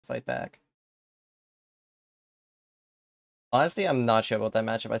fight back. Honestly, I'm not sure about that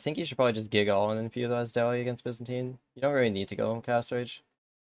matchup. I think you should probably just Giga all in and feudalize Delhi against Byzantine. You don't really need to go Cast Rage.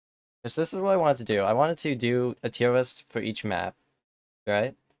 Because this is what I wanted to do. I wanted to do a tier list for each map,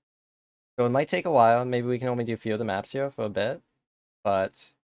 right? So it might take a while. Maybe we can only do a few of the maps here for a bit.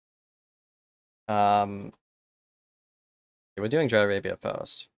 But we're doing Dry Arabia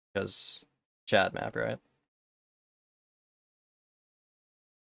first. Because Chad map, right?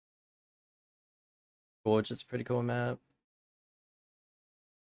 Gorge is a pretty cool map.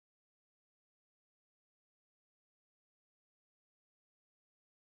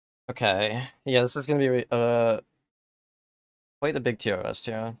 Okay. Yeah, this is gonna be quite a big tier list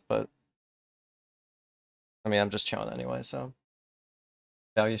here, but I mean I'm just chilling anyway, so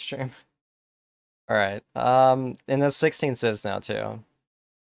value stream. Alright. And there's 16 civs now too.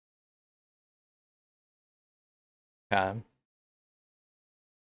 Okay.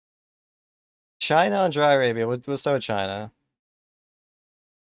 China and Dry Arabia. We'll start with China.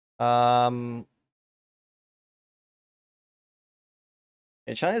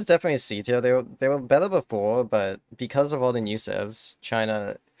 Yeah, China's definitely a C tier. They were better before, but because of all the new civs,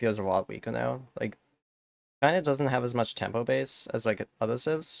 China feels a lot weaker now. Like China doesn't have as much tempo base as like other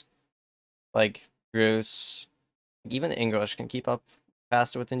civs. Like Bruce, even English can keep up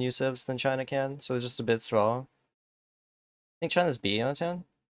faster with the new civs than China can, so they're just a bit slow. I think China's B on a 10.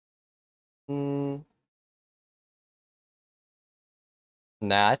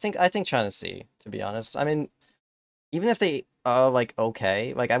 Nah, I think China's C, to be honest. I mean, even if they are like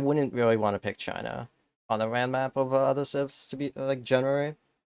okay, like I wouldn't really want to pick China on a rand map over other civs to be like generally.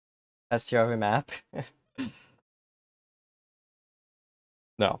 S tier every map.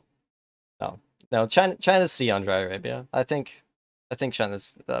 No, no, no. China's C on Dry Arabia. I think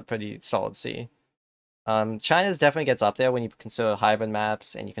China's pretty solid C. China's definitely gets up there when you consider hybrid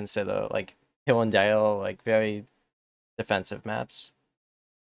maps and you consider like Hill and Dale, like very defensive maps.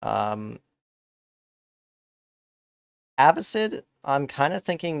 Abbasid, I'm kind of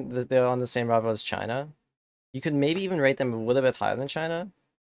thinking that they're on the same level as China. You could maybe even rate them a little bit higher than China,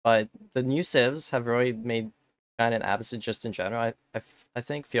 but the new civs have really made China and Abbasid just in general, I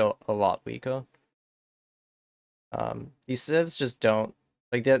think, feel a lot weaker. These civs just don't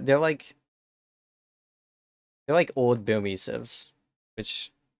like they're like old boomy civs,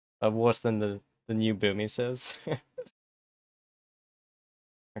 which are worse than the new boomy civs.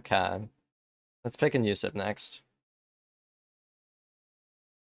 Okay, let's pick a new civ next.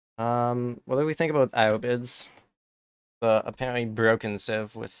 What do we think about Iobids? The apparently broken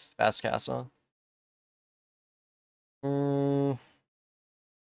civ with fast castle. I'll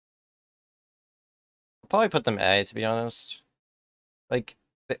probably put them A, to be honest. Like,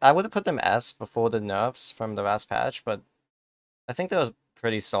 I would have put them S before the nerfs from the last patch, but I think they're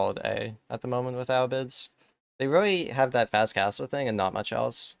pretty solid A at the moment with Iobids. They really have that fast castle thing and not much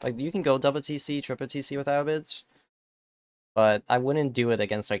else. Like, you can go double TC, triple TC with Iobids, but I wouldn't do it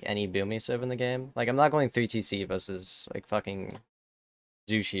against, like, any boomy civ in the game. Like, I'm not going 3 TC versus, like, fucking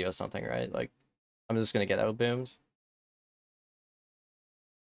Zushi or something, right? Like, I'm just gonna get outboomed.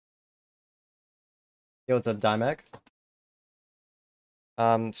 Yo, what's up, Dimec?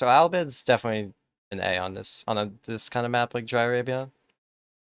 So Albid's definitely an A on this kind of map like Dry Arabia.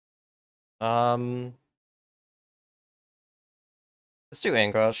 Um, let's do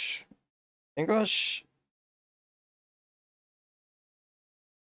English. English.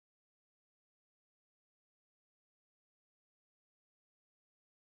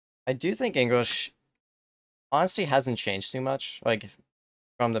 I do think English honestly hasn't changed too much, like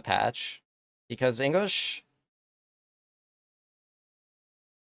from the patch, because English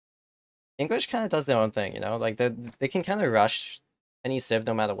kind of does their own thing, you know. Like they can kind of rush any civ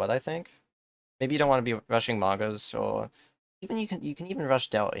no matter what. I think maybe you don't want to be rushing mangas, or even you can even rush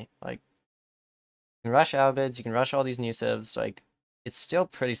Delhi. Like you can rush Albids, you can rush all these new civs. Like it's still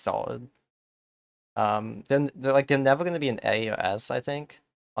pretty solid. Then they're never gonna be an A or S, I think,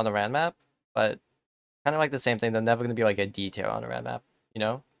 on the rand map, but kind of like the same thing. They're never gonna be like a D tier on a rand map, you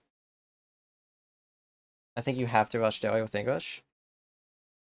know. I think you have to rush Delhi with English.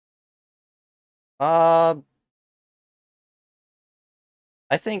 Uh,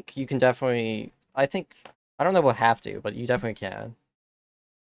 I think you can definitely. I don't know what have to, but you definitely can.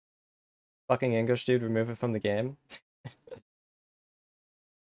 Fucking English, dude, remove it from the game.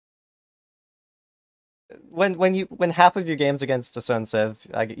 When half of your game's against a certain civ,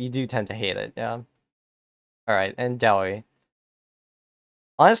 like you do tend to hate it, yeah. All right, and Delhi.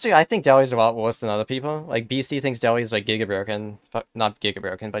 Honestly, I think Delhi's a lot worse than other people. Like Beastie thinks Delhi's like giga broken, not giga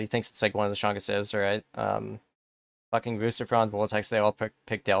broken, but he thinks it's like one of the strongest civs, right? fucking Lucifer and Vortex, they all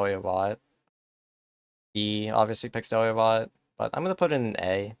pick Deli a lot. E obviously picks Deli a lot, but I'm gonna put it in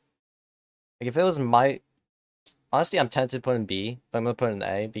A. Like if it was my honestly, I'm tempted to put in B, but I'm gonna put in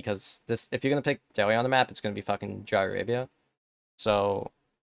A because this if you're gonna pick Delhi on the map, it's gonna be fucking Dry Arabia. So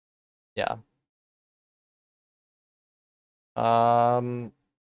yeah. Um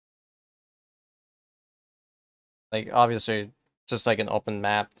like obviously it's just like an open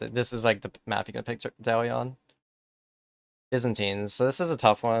map. This is like the map you're gonna pick Delhi on. Byzantines. So this is a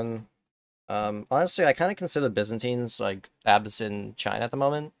tough one. Honestly, I kind of consider Byzantines like abs in China at the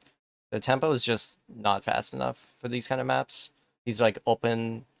moment. The tempo is just not fast enough for these kind of maps. These like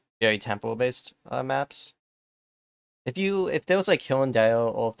open, very tempo-based maps. If there was like Hill and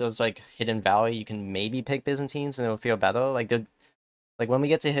Dale or if there was like Hidden Valley, you can maybe pick Byzantines and it'll feel better. Like when we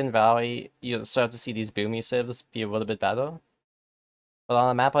get to Hidden Valley, you'll start to see these boomy civs be a little bit better. But on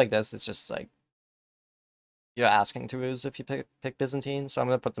a map like this, it's just like you're asking to lose if you pick Byzantine, so I'm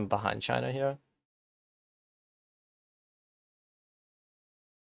gonna put them behind China here.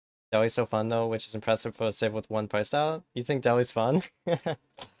 Delhi's so fun though, which is impressive for a civ with one price out. You think Delhi's fun?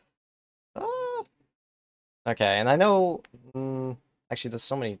 Ah. Okay, and I know actually there's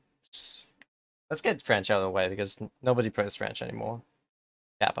so many. Let's get French out of the way because nobody plays French anymore.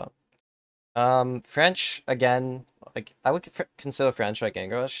 Kappa. French again. Like I would consider French like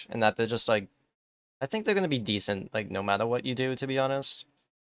English, in that they're just like I think they're gonna be decent like no matter what you do. To be honest,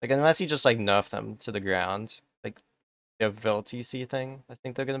 like unless you just like nerf them to the ground, like their Vil TC thing, I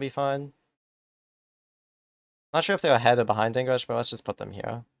think they're gonna be fine. Not sure if they're ahead or behind English, but let's just put them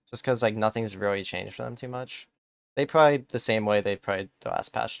here, just because like nothing's really changed for them too much. They probably the same way they played the last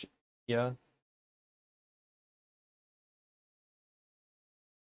patch year.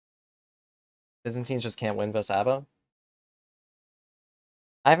 Byzantines just can't win versus ABBA.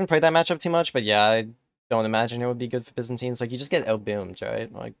 I haven't played that matchup too much, but yeah, I don't imagine it would be good for Byzantines. Like, you just get outboomed,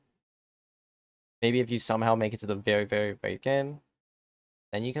 right? Like, maybe if you somehow make it to the very, very late game,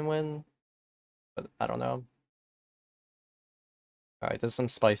 then you can win. But I don't know. Alright, there's some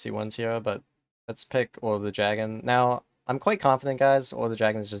spicy ones here, but let's pick Order of the Dragon. Now, I'm quite confident, guys, Order of the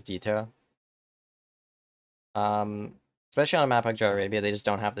Dragon is just D-tier. Especially on a map like Jar Arabia, they just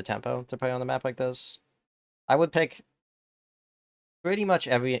don't have the tempo to play on a map like this. I would pick pretty much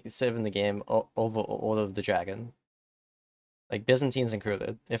every civ in the game over Order of the Dragon. Like, Byzantines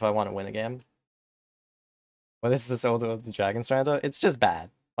included, if I want to win a game. What is this Order of the Dragon surrender? It's just bad.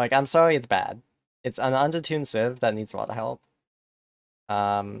 Like, I'm sorry, it's bad. It's an undertuned civ that needs a lot of help.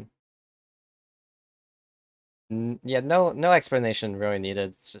 Um, yeah, no explanation really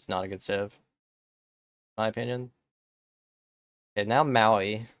needed. It's just not a good civ, in my opinion. Okay, now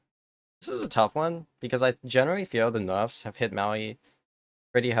Maui. This is a tough one, because I generally feel the nerfs have hit Maui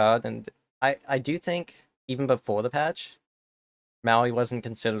pretty hard, and I do think, even before the patch, Maui wasn't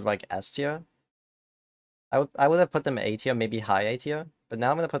considered, like, S tier. I would have put them A tier, maybe high A tier, but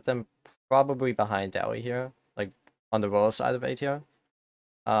now I'm gonna put them probably behind Delhi here, like on the lower side of A tier.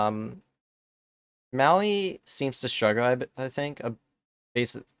 Maui seems to struggle, I think,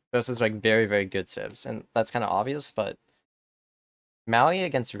 versus like very, very good civs, and that's kind of obvious, but Maui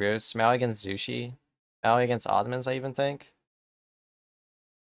against Rus, Maui against Zushi, Maui against Ottomans, I even think.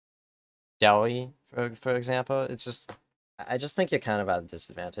 Delhi, for example, it's just I just think you're kind of at a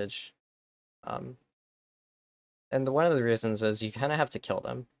disadvantage. Um, and one of the reasons is you kind of have to kill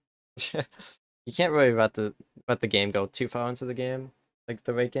them. You can't really let the game go too far into the game, like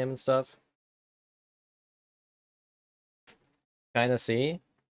the late game and stuff. China C?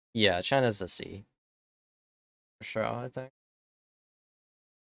 Yeah, China's a C. For sure, I think.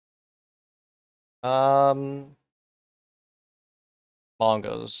 Um,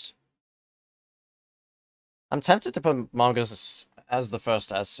 Mongos. I'm tempted to put Mongos as the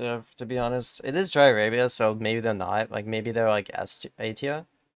first S civ, to be honest. It is Dry Arabia, so maybe they're not. Like, maybe they're like A tier.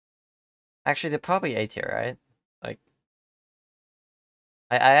 Actually, they're probably A tier, right? Like,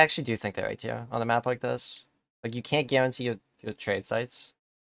 I actually do think they're A tier on a map like this. Like, you can't guarantee your trade sites.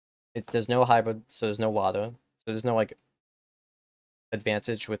 There's no hybrid, so there's no water. So there's no, like,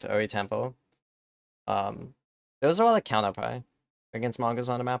 advantage with early tempo. There's a lot of counterplay against Mongos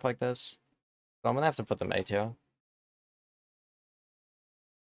on a map like this. So I'm gonna have to put them A tier.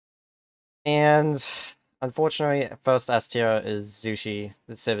 And unfortunately, first S tier is Zushi.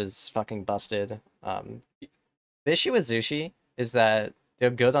 The Civ is fucking busted. The issue with Zushi is that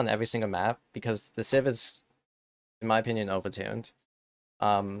they're good on every single map because the Civ is, in my opinion, overtuned.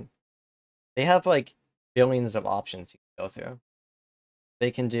 They have like billions of options you can go through.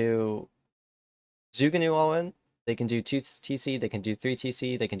 They can do Zuganu all in. They can do 2 TC. They can do 3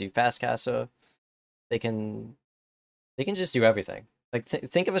 TC. They can do Fast Casa. They can They can just do everything. Like,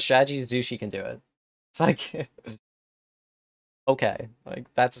 think of a strategy Zushi can do it. It's like, okay, like,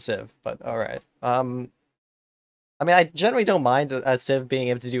 that's a Civ, but alright. I mean, I generally don't mind a Civ being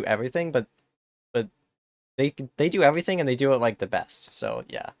able to do everything, but they do everything and they do it, like, the best, so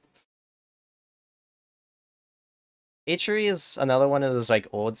yeah. Achery is another one of those, like,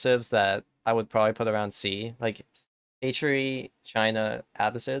 old Civs that I would probably put around C. Like, Achery, China,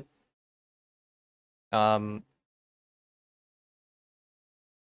 Abbasid. Um,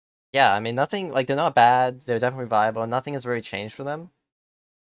 yeah, I mean, nothing, like, they're not bad, they're definitely viable, nothing has really changed for them.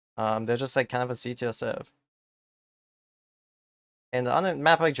 They're just, like, kind of a C-tier Civ. And on a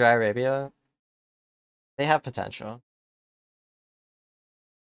map like Dry Arabia, they have potential.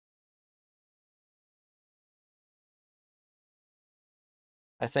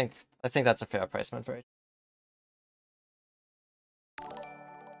 I think I think that's a fair placement for it.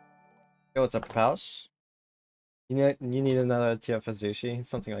 Yo, what's up, House? You need another tier for Zushi,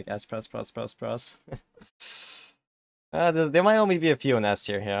 something like S plus plus plus plus. There might only be a few in S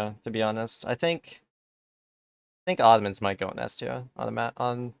tier here, to be honest. I think Ottomans might go in S tier on the map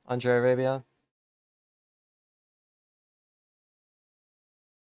on Dry Arabia.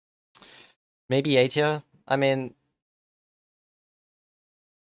 Maybe A tier. I mean,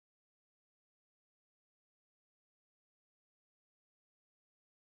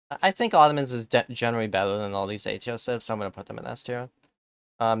 I think Ottomans is generally better than all these A tier civs, so I'm gonna put them in S tier.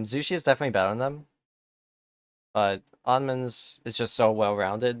 Zushi is definitely better than them, but Ottomans is just so well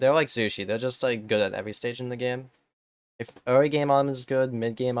rounded. They're like Zushi. They're just like good at every stage in the game. If early game Ottomans is good,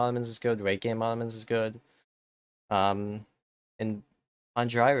 mid game Ottomans is good, late game Ottomans is good. Um, and on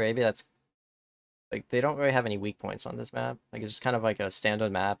Dry Arabia, that's like they don't really have any weak points on this map. Like it's just kind of like a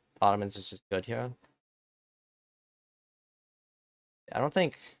standard map. Ottomans is just good here. I don't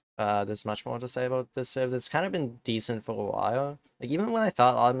think there's much more to say about this civ. It's kind of been decent for a while. Like even when I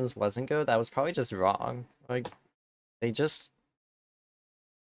thought Ottomans wasn't good, I was probably just wrong. Like they just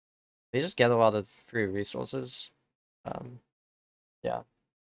they just get a lot of free resources. Um, yeah.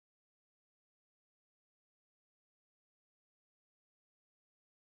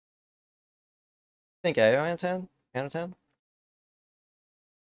 I think A or Anton? Anton?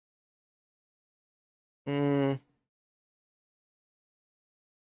 Hmm.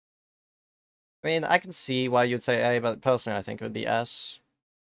 I mean, I can see why you'd say A, but personally, I think it would be S.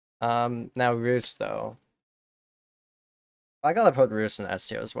 Now Roost though, I gotta put Roost in S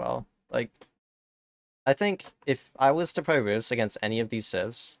tier as well. Like, I think if I was to play Roost against any of these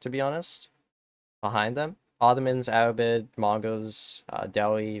civs, to be honest, behind them, Ottomans, Arabid, Mongols,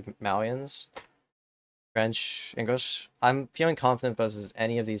 Delhi, Malians, French, English, I'm feeling confident versus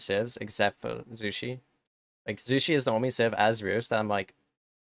any of these civs except for Zushi. Like, Zushi is the only civ as Roost that I'm like,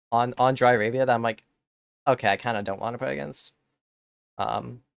 on Dry Arabia that I'm like, okay, I kind of don't want to play against.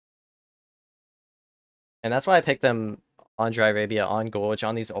 Um, And that's why I picked them on Dry Arabia, on Gorge,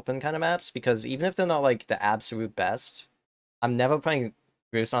 on these open kind of maps, because even if they're not like the absolute best, I'm never playing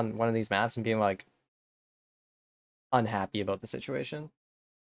Goose on one of these maps and being like unhappy about the situation.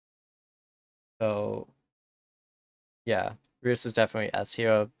 So yeah, Goose is definitely S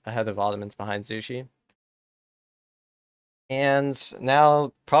here ahead of Ottomans behind Zushi. And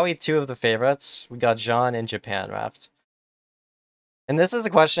now probably two of the favorites. We got Jean and Japan wrapped. And this is a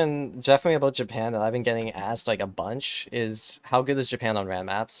question definitely about Japan that I've been getting asked like a bunch is how good is Japan on RAM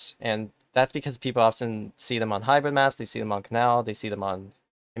maps? And that's because people often see them on hybrid maps, they see them on Canal, they see them on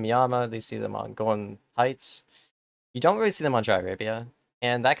Himiyama, they see them on Golden Heights. You don't really see them on Dry Arabia.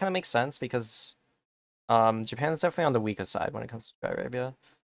 And that kind of makes sense because Japan is definitely on the weaker side when it comes to Dry Arabia.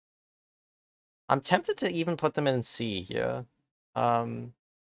 I'm tempted to even put them in C here. Because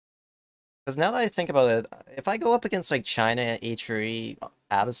now that I think about it, if I go up against like China, Atri,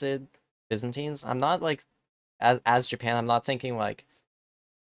 Abbasid, Byzantines, I'm not like as Japan, I'm not thinking like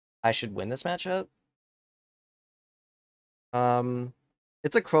I should win this matchup. Um,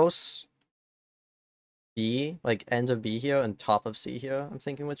 it's a close B, like end of B here and top of C here. I'm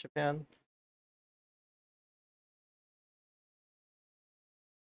thinking with Japan.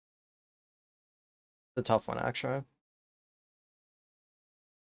 It's a tough one actually.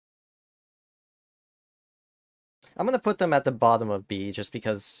 I'm gonna put them at the bottom of B just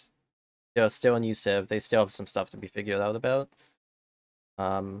because they're still a new civ. They still have some stuff to be figured out about.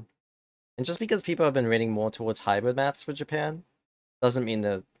 Um, and just because people have been rating more towards hybrid maps for Japan doesn't mean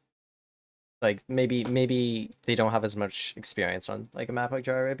that like maybe they don't have as much experience on like a map like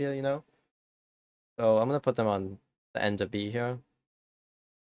Dry Arabia, you know? So I'm gonna put them on the end of B here.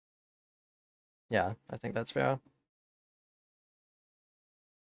 Yeah, I think that's fair.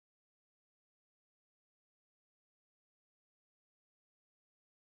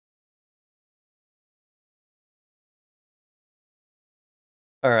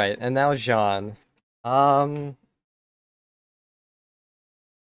 Alright, and now Jean. Um,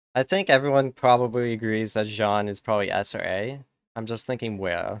 I think everyone probably agrees that Jean is probably S or A. I'm just thinking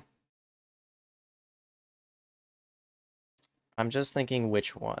where. I'm just thinking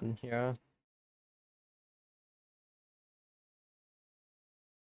which one here.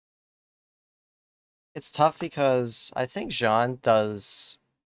 It's tough because I think Jean does...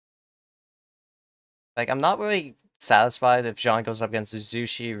 Like, I'm not really satisfied if Jean goes up against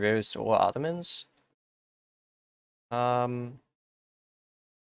Zushi, Rus, or Ottomans. I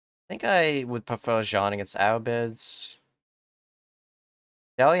think I would prefer Jean against Arabids.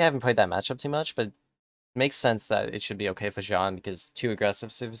 I really haven't played that matchup too much, but it makes sense that it should be okay for Jean because two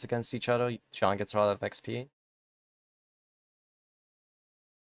aggressive civs against each other, Jean gets a lot of XP.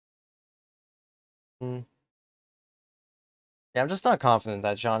 Hmm. Yeah, I'm just not confident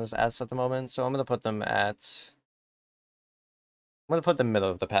that Jean is S at the moment, so I'm gonna put them at... I'm gonna put the middle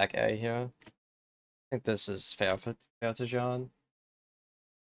of the pack A here. I think this is fair to Jean.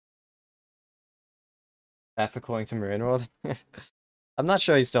 F according to Marine World. I'm not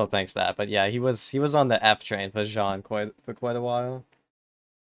sure he still thinks that, but yeah, he was on the F train for Jean for quite a while.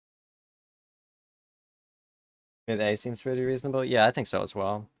 Mid A seems pretty reasonable. Yeah, I think so as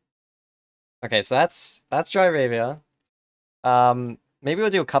well. Okay, so that's Dry Arabia. Maybe we'll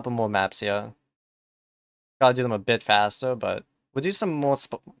do a couple more maps here. Gotta do them a bit faster, but we'll do some more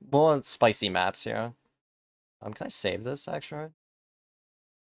spicy maps here. Can I save this actually?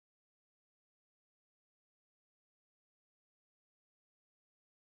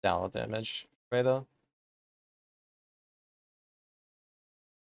 Download the image. Right though.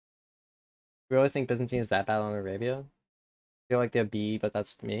 You really think Byzantine is that bad on Arabia? I feel like they're B, but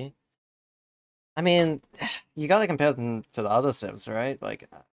that's me. I mean, you gotta compare them to the other civs, right? Like,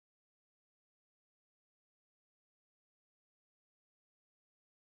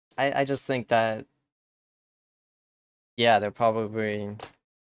 I just think that, yeah, they're probably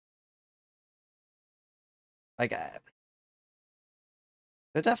like,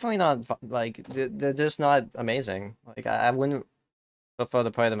 they're definitely not like they're just not amazing. Like, I wouldn't prefer to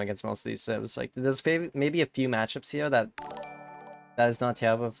play them against most of these civs. Like, there's maybe a few matchups here that is not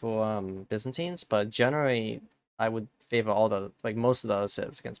terrible for Byzantines, but generally I would favor all the most of the other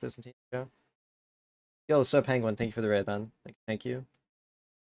civs against Byzantines. Yeah. Yo, Sir Penguin, thank you for the raid, man. Thank you.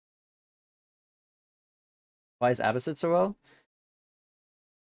 Why is Abbasid so well?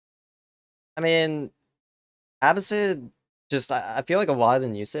 I mean, Abbasid just I feel like a lot of the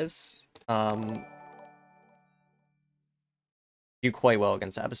new civs do quite well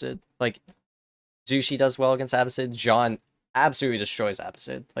against Abbasid. Like Zushi does well against Abbasid. Jean absolutely destroys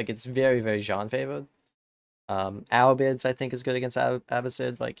Abbasid. Like it's very, very Jean favored. Albids I think is good against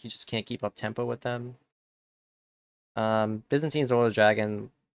Abbasid. Like you just can't keep up tempo with them. Byzantine's Order Dragon,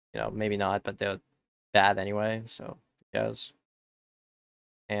 maybe not, but they're bad anyway, so who cares?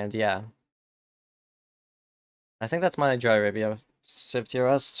 And yeah, I think that's my Dry Arabia Civ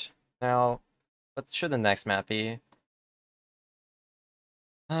tier list. Now, what should the next map be?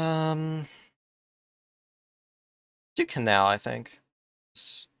 Um, do Canal, I think.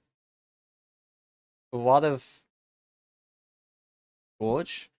 It's a lot of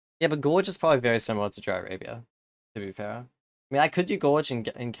Gorge. Yeah, but Gorge is probably very similar to Dry Arabia, to be fair. I mean, I could do Gorge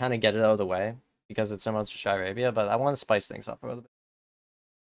and kind of get it out of the way because it's similar to Dry Arabia, but I want to spice things up a little bit.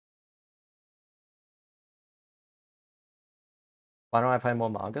 Why don't I play more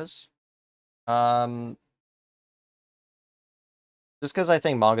mangas? Um, just because I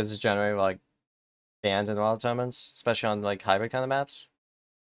think mangas is generally like banned in a lot of tournaments, especially on like hybrid kind of maps.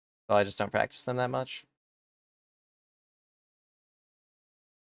 So I just don't practice them that much.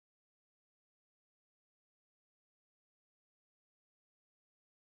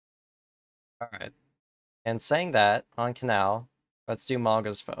 All right. And saying that, on Canal, let's do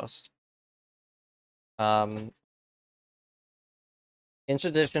mangas first. Um, in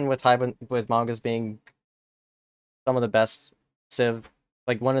tradition with hybrid with mangas being some of the best civ,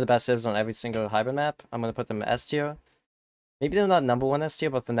 like one of the best civs on every single hybrid map, I'm gonna put them S tier. Maybe they're not number one S tier,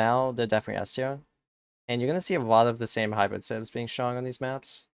 but for now they're definitely S tier. And you're gonna see a lot of the same hybrid civs being strong on these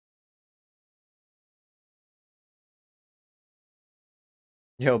maps.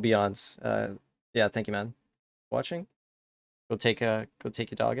 Yo, Beyond. Yeah, thank you, man. Watching. Go take your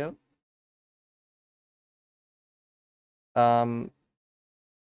dog out. Um,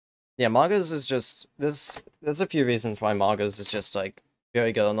 yeah, Mongo's is just there's a few reasons why Mongo's is just like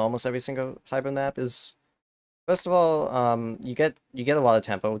very good on almost every single hybrid map. Is first of all, you get a lot of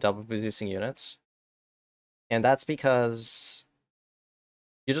tempo double producing units, and that's because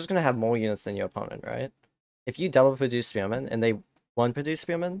you're just gonna have more units than your opponent, right? If you double produce spearmen and they one produce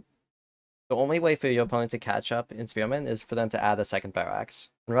spearmen, the only way for your opponent to catch up in spearmen is for them to add a second barracks.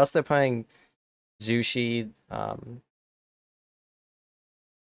 Unless they're playing Zushi,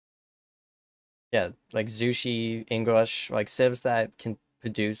 yeah, like Zushi, English, like civs that can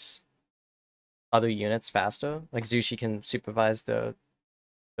produce other units faster. Like Zushi can supervise the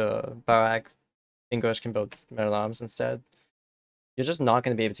barrack, English can build metal arms instead. You're just not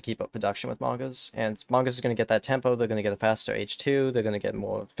going to be able to keep up production with mangas, and mangas are going to get that tempo. They're going to get a faster H2. They're going to get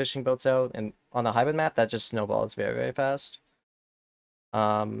more fishing boats out, and on a hybrid map, that just snowballs very, very fast.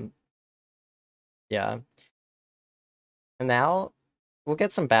 Yeah. And now we'll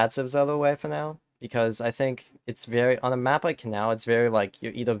get some bad civs out of the way for now, because I think it's very on a map like Canal, it's very like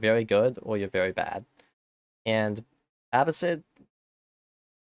you're either very good or you're very bad. And Abbasid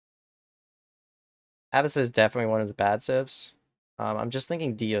Abbasid is definitely one of the bad civs. I'm just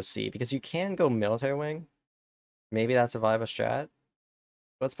thinking DOC because you can go military wing. Maybe that's a viable strat.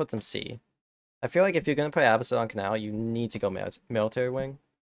 Let's put them C. I feel like if you're gonna play Abbasid on Canal, you need to go military wing.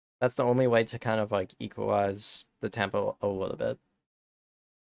 That's the only way to kind of like equalize the tempo a little bit.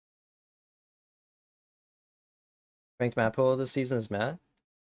 Ranked map pool this season is meh.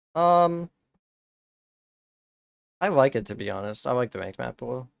 Um, I like it to be honest. I like the ranked map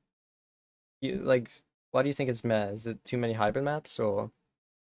pool. You like, why do you think it's meh? Is it too many hybrid maps, or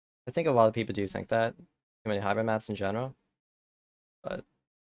I think a lot of people do think that too many hybrid maps in general. But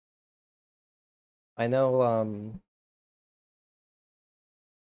I know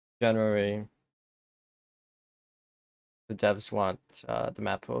generally the devs want the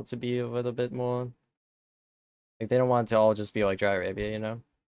map pool to be a little bit more like they don't want it to all just be like Dry Arabia, you know,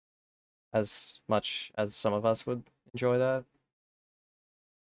 as much as some of us would enjoy that.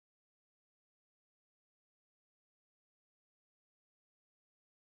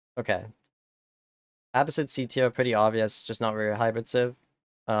 Okay. Abbasid C tier, pretty obvious, just not very hybrid civ.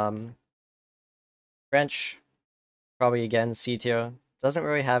 Um, French, probably again C tier. Doesn't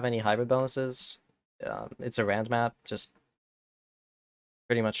really have any hybrid bonuses. It's a rand map, just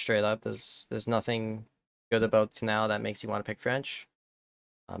pretty much straight up. There's nothing good about Canal that makes you want to pick French.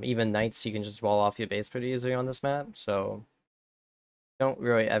 Even Knights, you can just wall off your base pretty easily on this map, so don't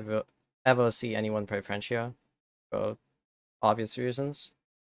really ever see anyone play French here for obvious reasons.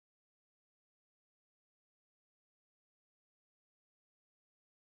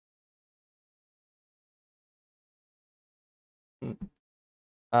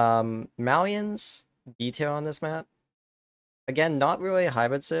 Malians detail on this map. Again, not really a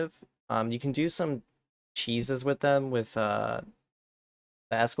hybrid civ. You can do some cheeses with them with the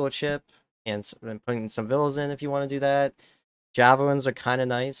escort ship and putting some villas in if you want to do that. Javelins are kind of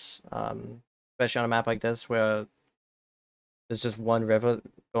nice, especially on a map like this where there's just one river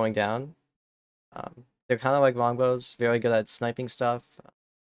going down. They're kind of like longbows, very good at sniping stuff,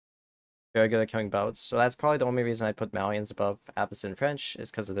 very good at killing boats. So that's probably the only reason I put Malians above Apis and French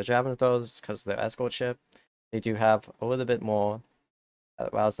is because of the javelin throws, it's because of their escort ship. They do have a little bit more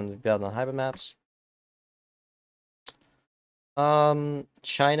that allows them to build on hybrid maps.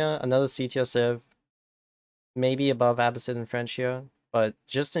 China, another C tier civ, maybe above Abbasid and French here, but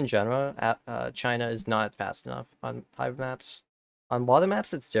just in general, China is not fast enough on hybrid maps. On water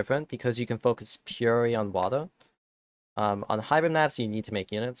maps, it's different because you can focus purely on water. On hybrid maps, you need to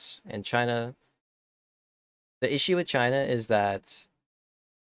make units, and China, the issue with China is that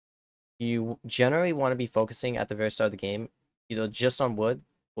you generally want to be focusing at the very start of the game, either just on wood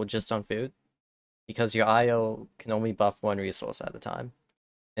or just on food, because your IO can only buff one resource at a time.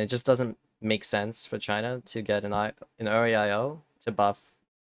 And it just doesn't make sense for China to get an early IO to buff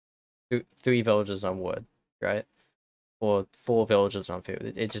three villages on wood, right? Or four villages on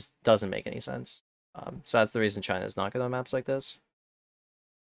food. It just doesn't make any sense. So that's the reason China is not good on maps like this.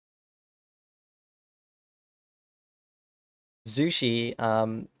 Zushi,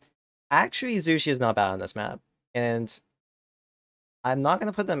 actually Zushi is not bad on this map. And I'm not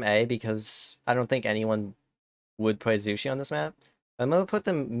gonna put them A because I don't think anyone would play Zushi on this map. I'm gonna put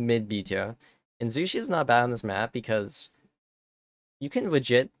them mid B tier. And Zushi is not bad on this map because you can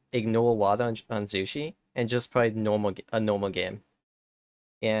legit ignore water on Zushi and just play a normal game.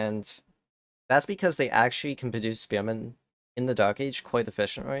 And that's because they actually can produce spearmen in the Dark Age quite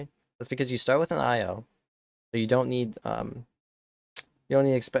efficiently. That's because you start with an IO, so you don't need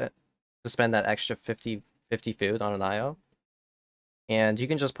expect to spend that extra 50 food on an IO. And you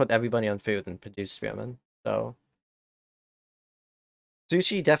can just put everybody on food and produce spearmen. So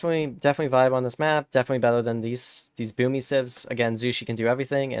Zushi definitely vibe on this map, definitely better than these boomy civs. Again, Zushi can do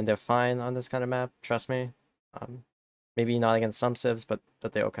everything and they're fine on this kind of map, trust me. Maybe not against some civs, but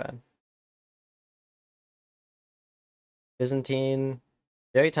they're okay. Byzantine,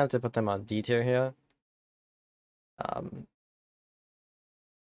 very tempted to put them on D tier here. Um,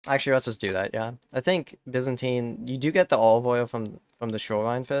 Actually, let's just do that, yeah. I think Byzantine, you do get the olive oil from the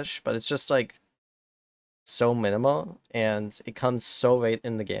shoreline fish, but it's just like so minimal, and it comes so late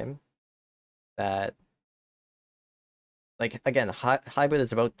in the game that, like, again, hybrid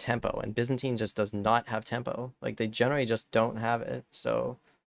is about tempo, and Byzantine just does not have tempo. Like, they generally just don't have it, so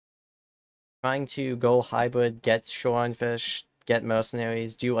trying to go hybrid, get shoreline fish, get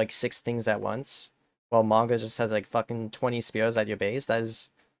mercenaries, do like 6 things at once, while manga just has like fucking 20 spears at your base, that is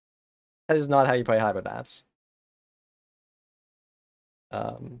not how you play hybrid maps.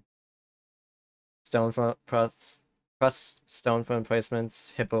 Um, stone for plus stone for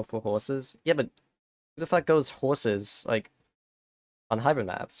emplacements, hippo for horses. Yeah, but who the fuck goes horses like on hybrid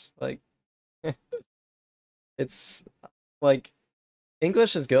maps? Like it's like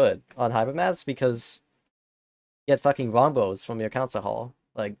English is good on hybrid maps because you get fucking longbows from your council hall.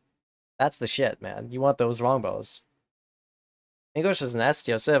 Like that's the shit, man. You want those longbows. English is an S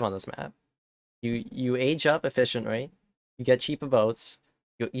tier civ on this map. You age up efficiently, you get cheaper boats,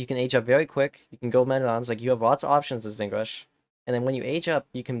 you can age up very quick, you can go men at arms, like you have lots of options as English. And then when you age up,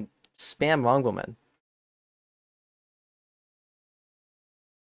 you can spam longbowmen.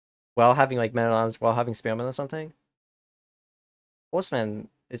 While having like men at arms, while having spearmen or something. Horsemen,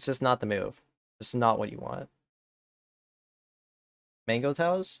 it's just not the move. It's not what you want. Mango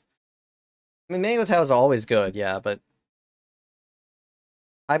Towers? I mean, Mango Towers are always good, yeah, but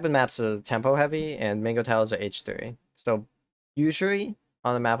hybrid maps are tempo heavy and Mango Towers are H3. So usually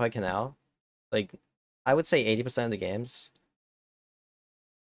on a map like Canal, like I would say 80% of the games,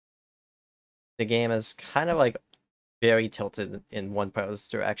 the game is kind of like very tilted in one player's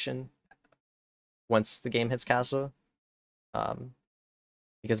direction once the game hits castle. Um,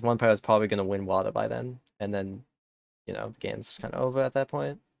 because one player is probably going to win water by then, and then, you know, the game's kind of over at that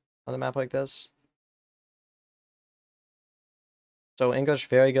point on a map like this. So English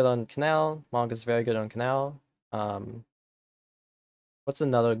very good on Canal, Manga's very good on Canal. Um, what's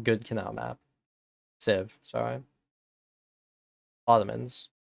another good Canal map? Civ, sorry. Ottomans.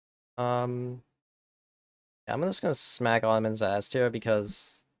 Yeah, I'm just gonna smack Ottomans ass tier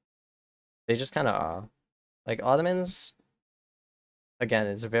because they just kind of are. Like Ottomans, again,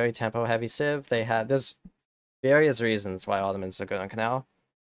 it's a very tempo heavy civ. There's various reasons why Ottomans are good on Canal.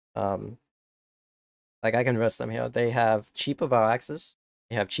 Um, like I can list them here. They have cheaper bow axes.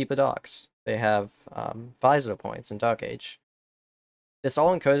 They have cheaper docks. They have visor points in Dark Age. This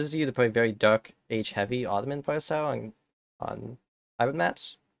all encourages you to play very Dark Age heavy Ottoman playstyle on hybrid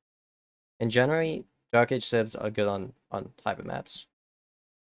maps. And generally, Dark Age civs are good on hybrid maps.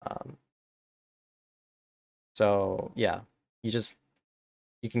 Um, so yeah, you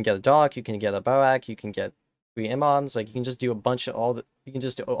can get a dock, you can get a Boak, you can get 3 imams, like you can just do a bunch of you can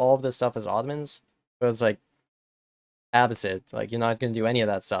just do all of this stuff as Ottomans. But it's like Abbasid, like you're not gonna do any of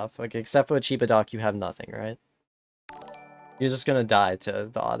that stuff. Like except for a cheaper dock, you have nothing, right? You're just gonna die to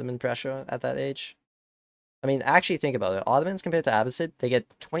the Ottoman pressure at that age. I mean, actually think about it. Ottomans compared to Abbasid, they get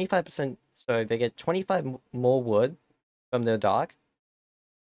 25%, so they get 25 more wood from their dock,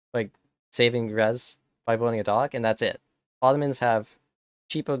 like saving res by building a dock, and that's it. Ottomans have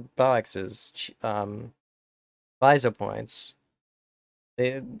cheaper bow axes, visor points.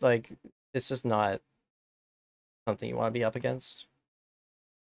 They like it's just not something you want to be up against.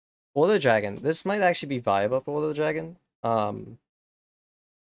 Order Dragon. This might actually be viable for Order Dragon. I'm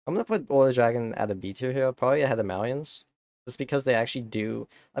gonna put Order Dragon at a B tier here, probably ahead of Malians. Just because they actually do.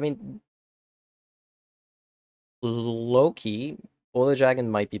 I mean, low key, Order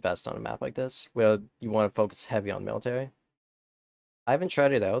Dragon might be best on a map like this, where you want to focus heavy on military. I haven't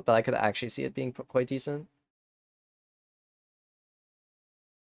tried it out, but I could actually see it being quite decent.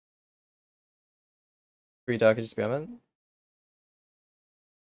 Free Dark Experiment.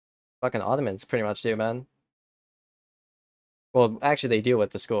 Fucking Ottomans pretty much do, man. Well, actually, they do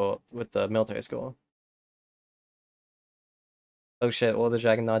with the school, with the military school. Oh shit, Order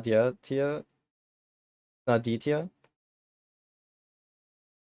Dragon not D tier? Not D tier?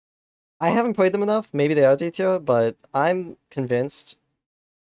 I haven't played them enough. Maybe they are D tier, but I'm convinced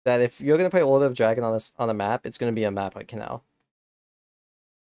that if you're gonna play Order of Dragon on a map, it's gonna be a map like Canal.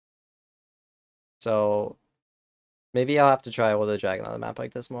 So maybe I'll have to try Order of Dragon on a map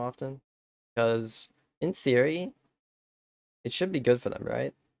like this more often. Because in theory, it should be good for them,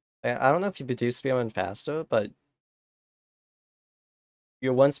 right? I don't know if you produce Spearman faster, but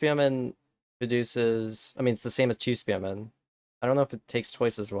your one Spearman produces, I mean, it's the same as 2 Spearmen. I don't know if it takes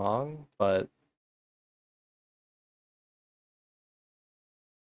twice as long, but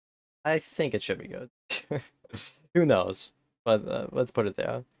I think it should be good. Who knows? But let's put it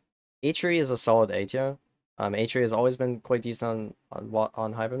there. H3 is a solid A tier. H3 has always been quite decent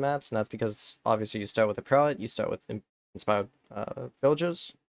on hybrid maps, and that's because obviously you start with a prelate, you start with inspired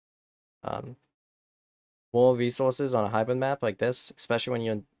villagers. Um, more resources on a hybrid map like this, especially when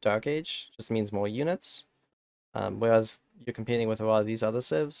you're in Dark Age, just means more units. Whereas you're competing with a lot of these other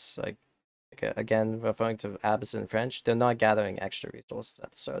civs, again referring to Abyss and French, they're not gathering extra resources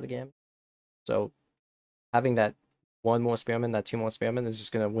at the start of the game. So having that one more spearman, that two more spearmen is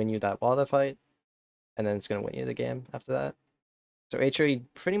just gonna win you that water fight, and then it's gonna win you the game after that. So H3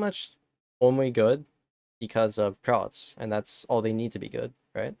 pretty much only good because of prelates, and that's all they need to be good,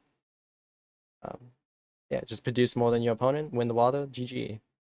 right? Yeah, just produce more than your opponent, win the water, GG.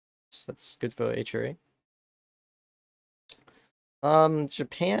 So that's good for H3.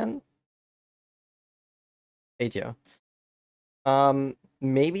 Japan, A tier.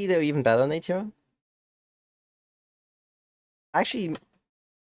 Maybe they're even better than A tier. Actually,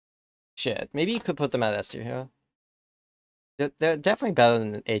 shit, maybe you could put them at S tier here. They're definitely better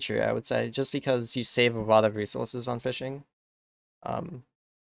than A tier, I would say, just because you save a lot of resources on fishing.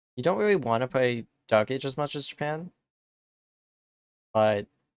 You don't really want to play Dark Age as much as Japan, but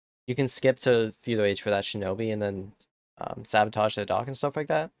you can skip to Feudal Age for that Shinobi and then sabotage their dock and stuff like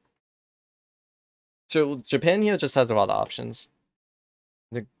that. So Japan here just has a lot of options.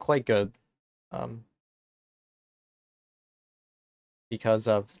 They're quite good because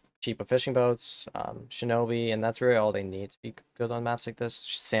of cheaper fishing boats, Shinobi, and that's really all they need to be good on maps like this.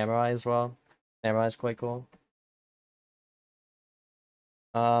 Samurai as well. Samurai is quite cool.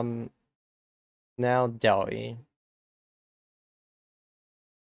 Now Delhi.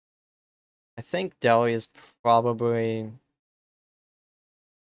 I think Delhi is probably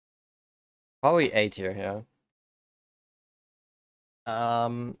A tier here.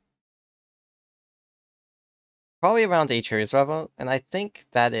 Probably around H3's level, and I think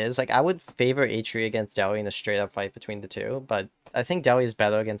that is, like, I would favor H3 against Delhi in a straight-up fight between the two, but I think Delhi is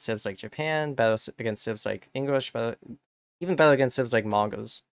better against civs like Japan, better against civs like English, even better against civs like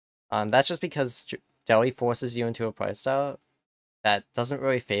Mongols. That's just because Delhi forces you into a playstyle that doesn't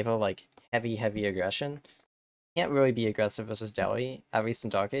really favor, like, heavy aggression. You can't really be aggressive versus Delhi, at least in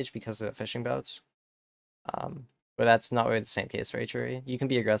Dark Age, because of the fishing boats. But that's not really the same case for H3. You can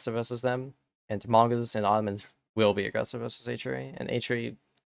be aggressive versus them, and Mongols and Ottomans will be aggressive versus H3, and H3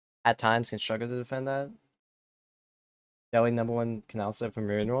 at times can struggle to defend that. Delhi #1 Canal set for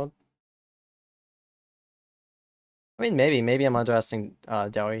Marine World. I mean, maybe I'm underestimating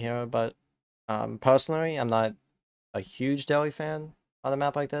Delhi here, but personally, I'm not a huge Delhi fan on a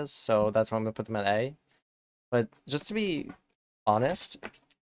map like this, so that's why I'm gonna put them at A. But just to be honest,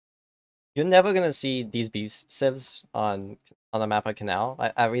 you're never gonna see these beast civs on a map like Canal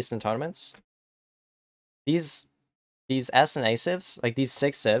at recent tournaments. These S and A civs, like these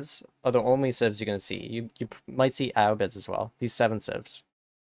 6 civs, are the only civs you're gonna see. You might see Arabids as well. These 7 civs.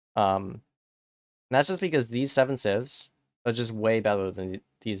 And that's just because these 7 civs are just way better than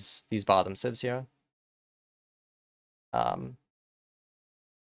these bottom civs here.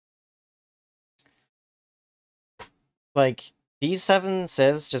 Like these 7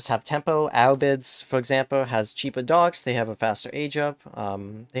 civs just have tempo. Arabids, for example, has cheaper docks. They have a faster age up.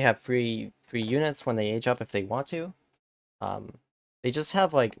 They have free units when they age up if they want to. They just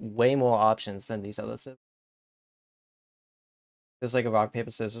have like way more options than these other civs. There's like a rock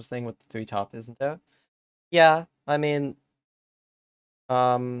paper scissors thing with the 3 top, isn't there? Yeah, I mean,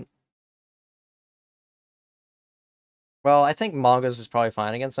 well, I think Mongols is probably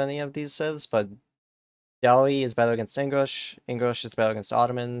fine against any of these civs, but Delhi is better against English. English is better against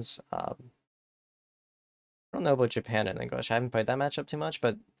Ottomans. I don't know about Japan and English. I haven't played that matchup too much,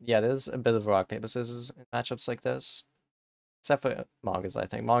 but yeah, there's a bit of rock paper scissors in matchups like this, except for Mongols. I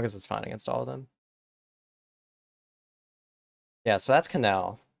think Mongols is fine against all of them. Yeah, so that's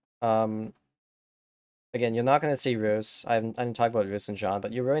Canal. Again, you're not going to see Rus. I didn't talk about Rus and John,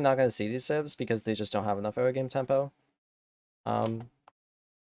 but you're really not going to see these civs because they just don't have enough early game tempo. Like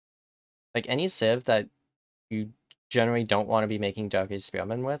any civ that you generally don't want to be making Dark Age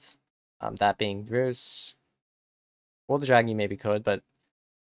Spearmen with, that being Rus, or the Dragon you maybe could, but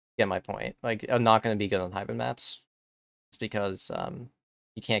get my point. Like, I'm not going to be good on hybrid maps. It's because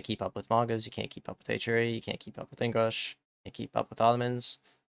you can't keep up with Mongols, you can't keep up with H3, you can't keep up with English, you can't keep up with Ottomans.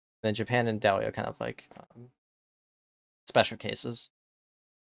 And then Japan and Delhi are kind of like special cases.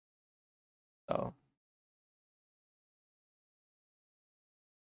 So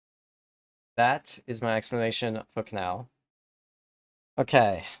that is my explanation for Canal.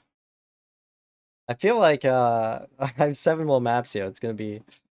 Okay. I feel like I have 7 more maps here. It's gonna be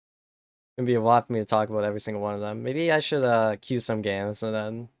It'd be a lot for me to talk about every single one of them. Maybe I should queue some games and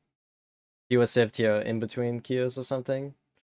then do a civ tier in between queues or something.